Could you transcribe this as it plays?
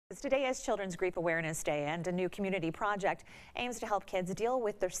Today is Children's Grief Awareness Day, and a new community project aims to help kids deal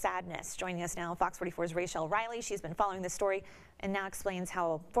with their sadness. Joining us now, Fox 44's Rachel Riley. She's been following this story and now explains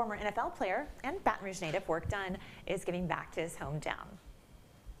how former NFL player and Baton Rouge native Work Dunn is giving back to his hometown.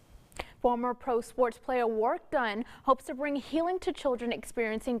 Former pro sports player Work Dunn hopes to bring healing to children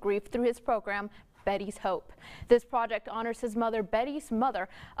experiencing grief through his program, Betty's Hope. This project honors his mother, Betty's mother,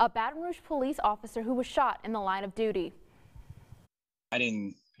 a Baton Rouge police officer who was shot in the line of duty. I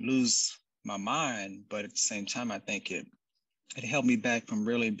didn't lose my mind, but at the same time, I think it held me back from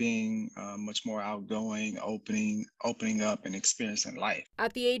really being much more outgoing, opening up and experiencing life.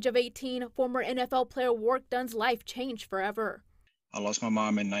 At the age of 18, former NFL player Work Dunn's life changed forever. I lost my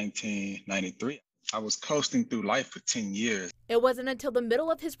mom in 1993. I was coasting through life for 10 years. It wasn't until the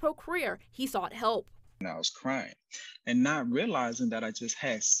middle of his pro career he sought help. And I was crying and not realizing that I just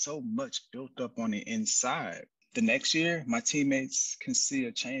had so much built up on the inside. The next year, my teammates can see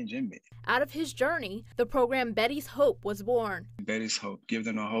a change in me. Out of his journey, the program Betty's Hope was born. Betty's Hope, give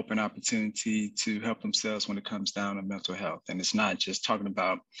them a hope and opportunity to help themselves when it comes down to mental health. And it's not just talking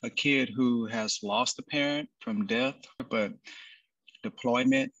about a kid who has lost a parent from death, but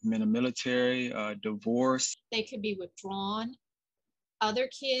deployment, in the military, divorce. They could be withdrawn. Other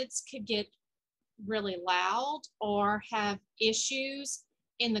kids could get really loud or have issues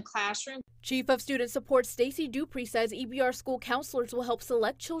in the classroom. Chief of Student Support Stacy Dupree says EBR school counselors will help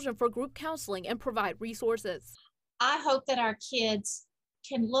select children for group counseling and provide resources. I hope that our kids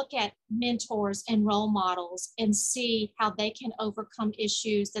can look at mentors and role models and see how they can overcome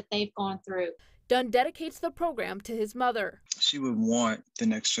issues that they've gone through. Dunn dedicates the program to his mother. She would want the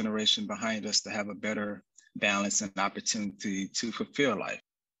next generation behind us to have a better balance and opportunity to fulfill life.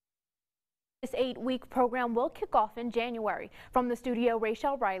 This 8-week program will kick off in January. From the studio,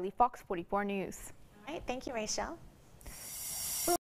 Rachel Riley, Fox 44 News. All right, thank you, Rachel.